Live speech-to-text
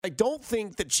I don't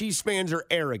think that Chiefs fans are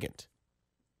arrogant.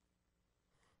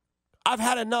 I've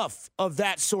had enough of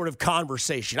that sort of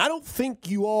conversation. I don't think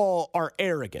you all are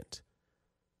arrogant.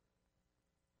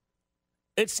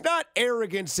 It's not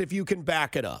arrogance if you can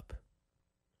back it up.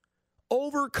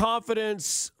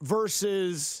 Overconfidence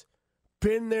versus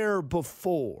been there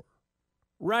before,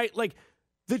 right? Like,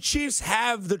 the Chiefs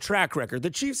have the track record. The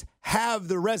Chiefs have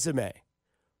the resume.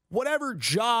 Whatever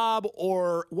job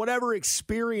or whatever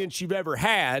experience you've ever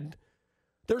had,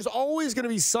 there's always going to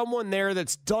be someone there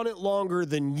that's done it longer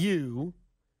than you,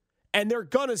 and they're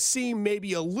going to seem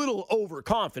maybe a little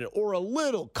overconfident or a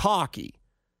little cocky.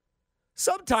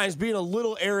 Sometimes being a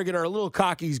little arrogant or a little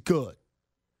cocky is good.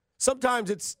 Sometimes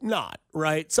it's not,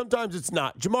 right? Sometimes it's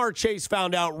not. Ja'Marr Chase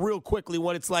found out real quickly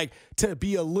what it's like to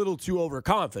be a little too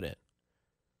overconfident.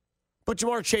 But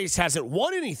Ja'Marr Chase hasn't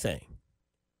won anything.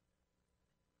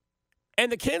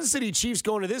 And the Kansas City Chiefs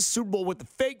go into this Super Bowl with the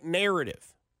fake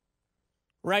narrative,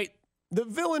 right? The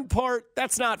villain part,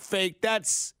 that's not fake.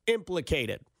 That's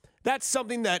implicated. That's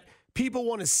something that people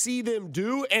want to see them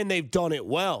do, and they've done it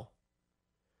well.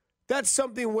 That's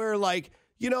something where, like,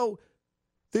 you know,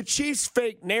 the Chiefs'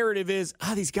 fake narrative is,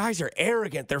 these guys are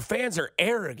arrogant. Their fans are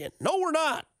arrogant. No, we're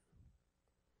not.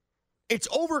 It's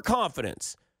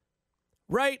overconfidence,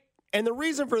 right? And the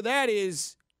reason for that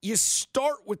is you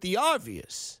start with the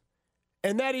obvious,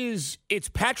 and that is it's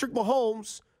Patrick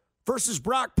Mahomes versus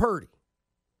Brock Purdy.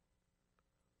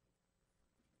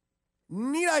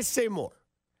 Need I say more?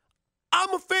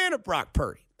 I'm a fan of Brock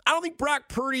Purdy. I don't think Brock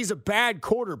Purdy's a bad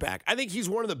quarterback. I think he's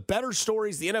one of the better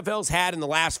stories the NFL's had in the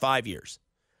last 5 years.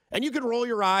 And you can roll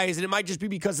your eyes, and it might just be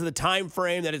because of the time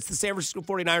frame that it's the San Francisco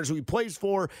 49ers who he plays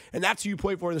for, and that's who you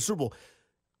play for in the Super Bowl.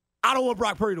 I don't want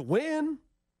Brock Purdy to win.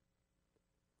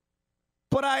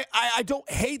 But I don't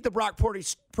hate the Brock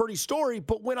Purdy story.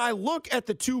 But when I look at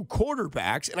the two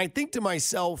quarterbacks and I think to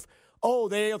myself, oh,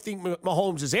 they don't think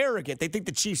Mahomes is arrogant. They think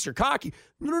the Chiefs are cocky.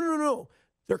 No.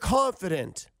 They're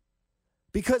confident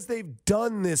because they've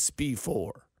done this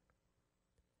before.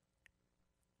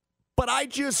 But I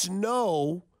just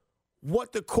know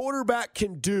what the quarterback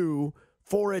can do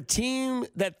for a team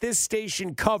that this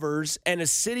station covers and a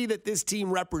city that this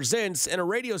team represents and a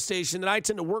radio station that I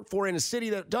tend to work for in a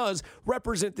city that does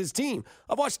represent this team.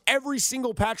 I've watched every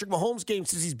single Patrick Mahomes game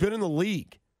since he's been in the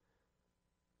league.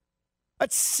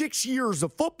 That's 6 years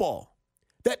of football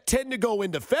that tend to go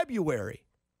into February.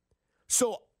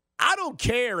 So I don't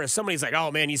care if somebody's like,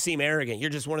 oh, man, you seem arrogant. You're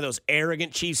just one of those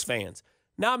arrogant Chiefs fans.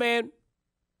 Nah, man,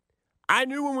 I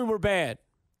knew when we were bad.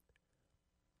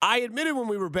 I admitted when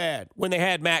we were bad, when they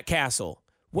had Matt Castle,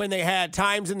 when they had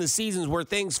times in the seasons where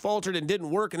things faltered and didn't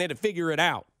work and they had to figure it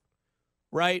out,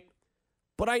 right?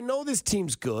 But I know this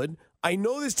team's good. I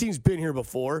know this team's been here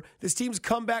before. This team's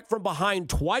come back from behind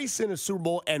twice in a Super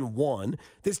Bowl and won.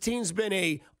 This team's been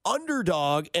a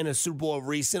underdog in a Super Bowl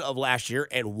of last year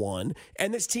and won.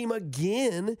 And this team,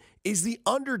 again, is the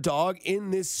underdog in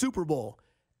this Super Bowl.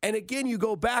 And again, you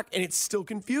go back and it's still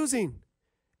confusing.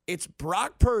 It's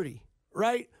Brock Purdy,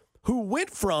 right? Who went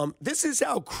from, this is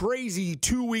how crazy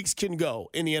 2 weeks can go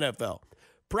in the NFL.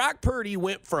 Brock Purdy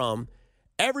went from,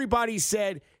 everybody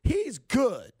said, he's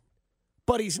good,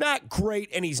 but he's not great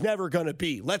and he's never going to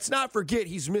be. Let's not forget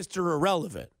he's Mr.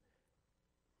 Irrelevant.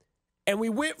 And we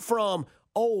went from,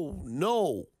 oh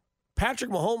no, Patrick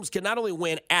Mahomes can not only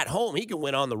win at home, he can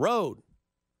win on the road.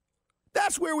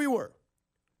 That's where we were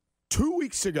 2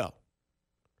 weeks ago.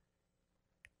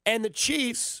 And the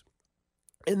Chiefs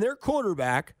and their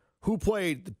quarterback, who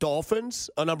played the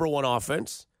Dolphins, a number one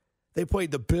offense. They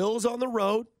played the Bills on the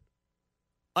road,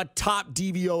 a top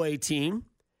DVOA team.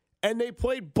 And they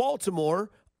played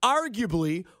Baltimore,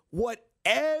 arguably what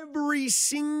every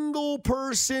single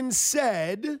person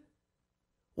said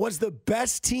was the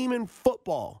best team in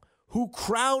football, who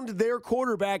crowned their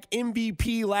quarterback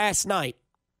MVP last night.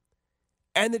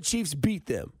 And the Chiefs beat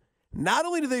them. Not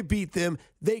only did they beat them,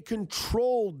 they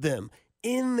controlled them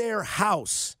in their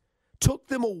house, took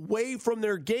them away from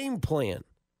their game plan.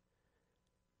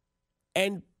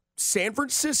 And San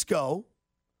Francisco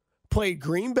played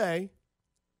Green Bay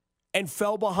and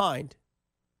fell behind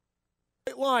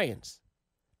the Lions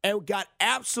and got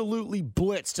absolutely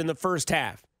blitzed in the first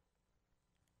half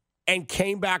and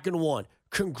came back and won.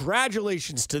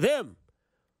 Congratulations to them.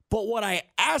 But what I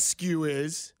ask you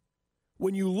is,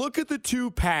 when you look at the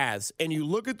two paths and you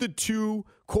look at the two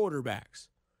quarterbacks,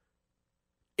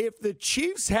 if the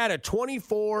Chiefs had a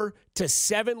 24-7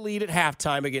 lead at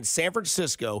halftime against San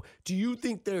Francisco, do you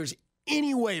think there's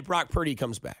any way Brock Purdy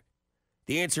comes back?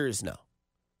 The answer is no.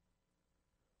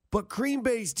 But Green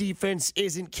Bay's defense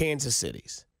isn't Kansas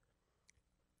City's.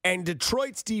 And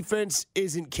Detroit's defense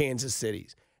isn't Kansas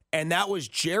City's. and that was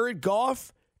Jared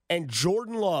Goff and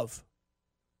Jordan Love.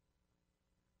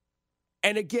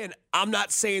 And again, I'm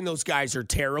not saying those guys are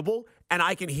terrible, and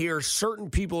I can hear certain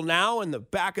people now in the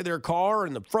back of their car,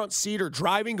 in the front seat or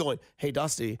driving going, hey,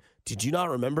 Dusty, did you not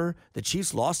remember the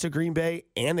Chiefs lost to Green Bay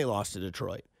and they lost to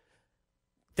Detroit?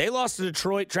 They lost to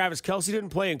Detroit. Travis Kelce didn't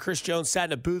play, and Chris Jones sat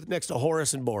in a booth next to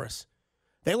Horace and Boris.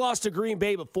 They lost to Green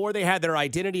Bay before they had their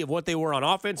identity of what they were on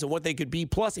offense and what they could be.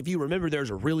 Plus, if you remember, there was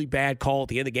a really bad call at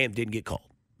the end of the game that didn't get called.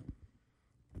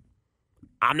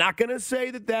 I'm not going to say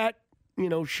that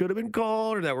should have been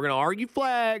called or that we're going to argue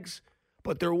flags,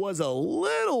 but there was a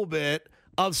little bit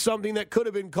of something that could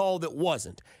have been called that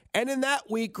wasn't. And in that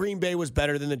week, Green Bay was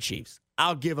better than the Chiefs.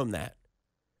 I'll give them that.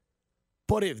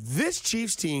 But if this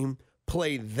Chiefs team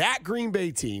played that Green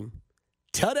Bay team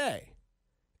today,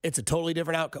 it's a totally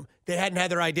different outcome. They hadn't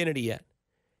had their identity yet.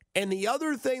 And the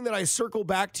other thing that I circle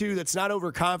back to that's not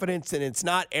overconfidence and it's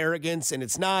not arrogance and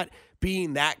it's not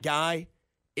being that guy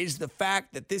is the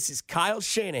fact that this is Kyle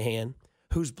Shanahan,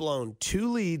 who's blown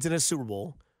 2 leads in a Super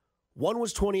Bowl. One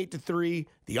was 28-3.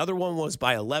 The other one was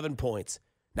by 11 points.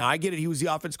 Now, I get it. He was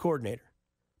the offense coordinator.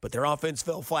 But their offense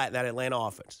fell flat in that Atlanta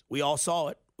offense. We all saw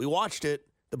it. We watched it.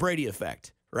 The Brady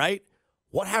effect, right?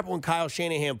 What happened when Kyle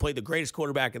Shanahan played the greatest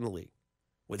quarterback in the league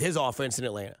with his offense in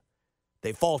Atlanta?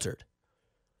 They faltered.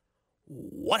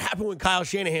 What happened when Kyle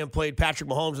Shanahan played Patrick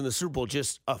Mahomes in the Super Bowl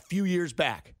just a few years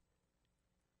back?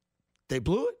 They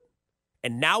blew it.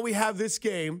 And now we have this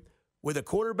game with a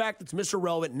quarterback that's Mr.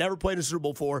 Relevant, never played in a Super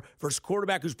Bowl before, versus a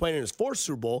quarterback who's playing in his 4th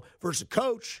Super Bowl, versus a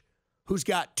coach who's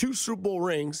got 2 Super Bowl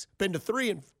rings, been to 3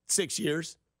 in 6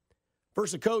 years,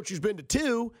 versus a coach who's been to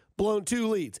 2, blown 2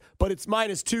 leads. But it's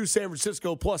 -2 San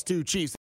Francisco +2 Chiefs.